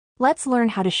Let's learn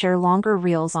how to share longer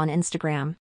reels on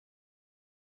Instagram.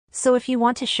 So if you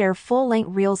want to share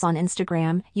full-length reels on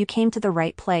Instagram, you came to the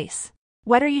right place.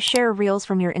 Whether you share reels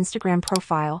from your Instagram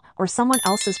profile or someone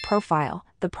else's profile,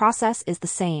 the process is the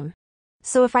same.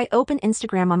 So if I open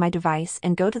Instagram on my device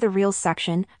and go to the Reels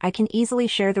section, I can easily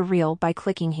share the reel by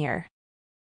clicking here.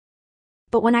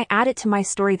 But when I add it to my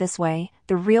story this way,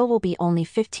 the reel will be only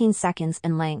 15 seconds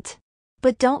in length.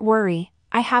 But don't worry,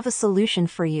 I have a solution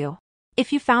for you.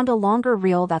 If you found a longer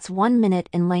reel that's 1 minute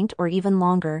in length or even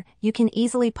longer, you can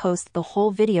easily post the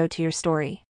whole video to your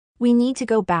story. We need to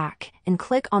go back and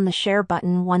click on the share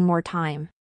button one more time.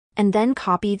 And then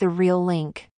copy the reel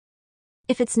link.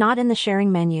 If it's not in the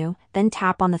sharing menu, then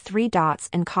tap on the 3 dots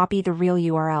and copy the reel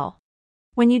URL.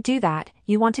 When you do that,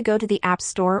 you want to go to the App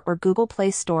Store or Google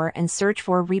Play Store and search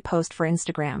for Repost for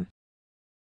Instagram.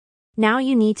 Now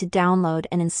you need to download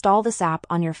and install this app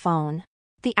on your phone.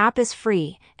 The app is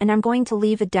free, and I'm going to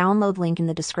leave a download link in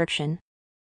the description.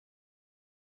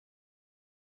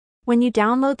 When you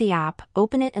download the app,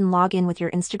 open it and log in with your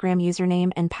Instagram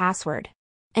username and password.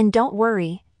 And don't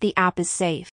worry, the app is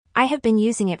safe. I have been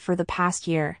using it for the past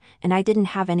year, and I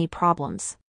didn't have any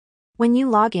problems. When you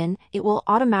log in, it will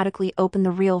automatically open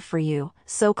the reel for you,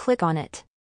 so click on it.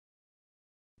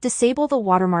 Disable the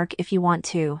watermark if you want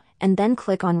to, and then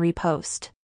click on Repost.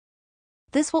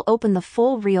 This will open the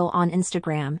full reel on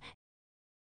Instagram,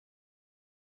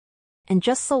 and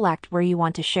just select where you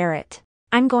want to share it.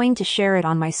 I'm going to share it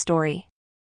on my story.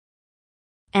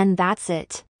 And that's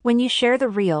it. When you share the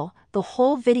reel, the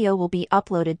whole video will be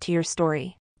uploaded to your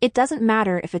story. It doesn't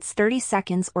matter if it's 30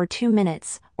 seconds or 2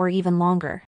 minutes, or even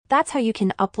longer. That's how you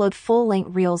can upload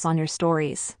full-length reels on your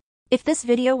stories. If this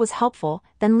video was helpful,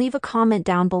 then leave a comment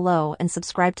down below and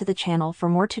subscribe to the channel for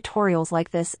more tutorials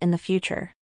like this in the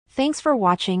future. Thanks for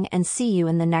watching and see you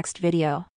in the next video.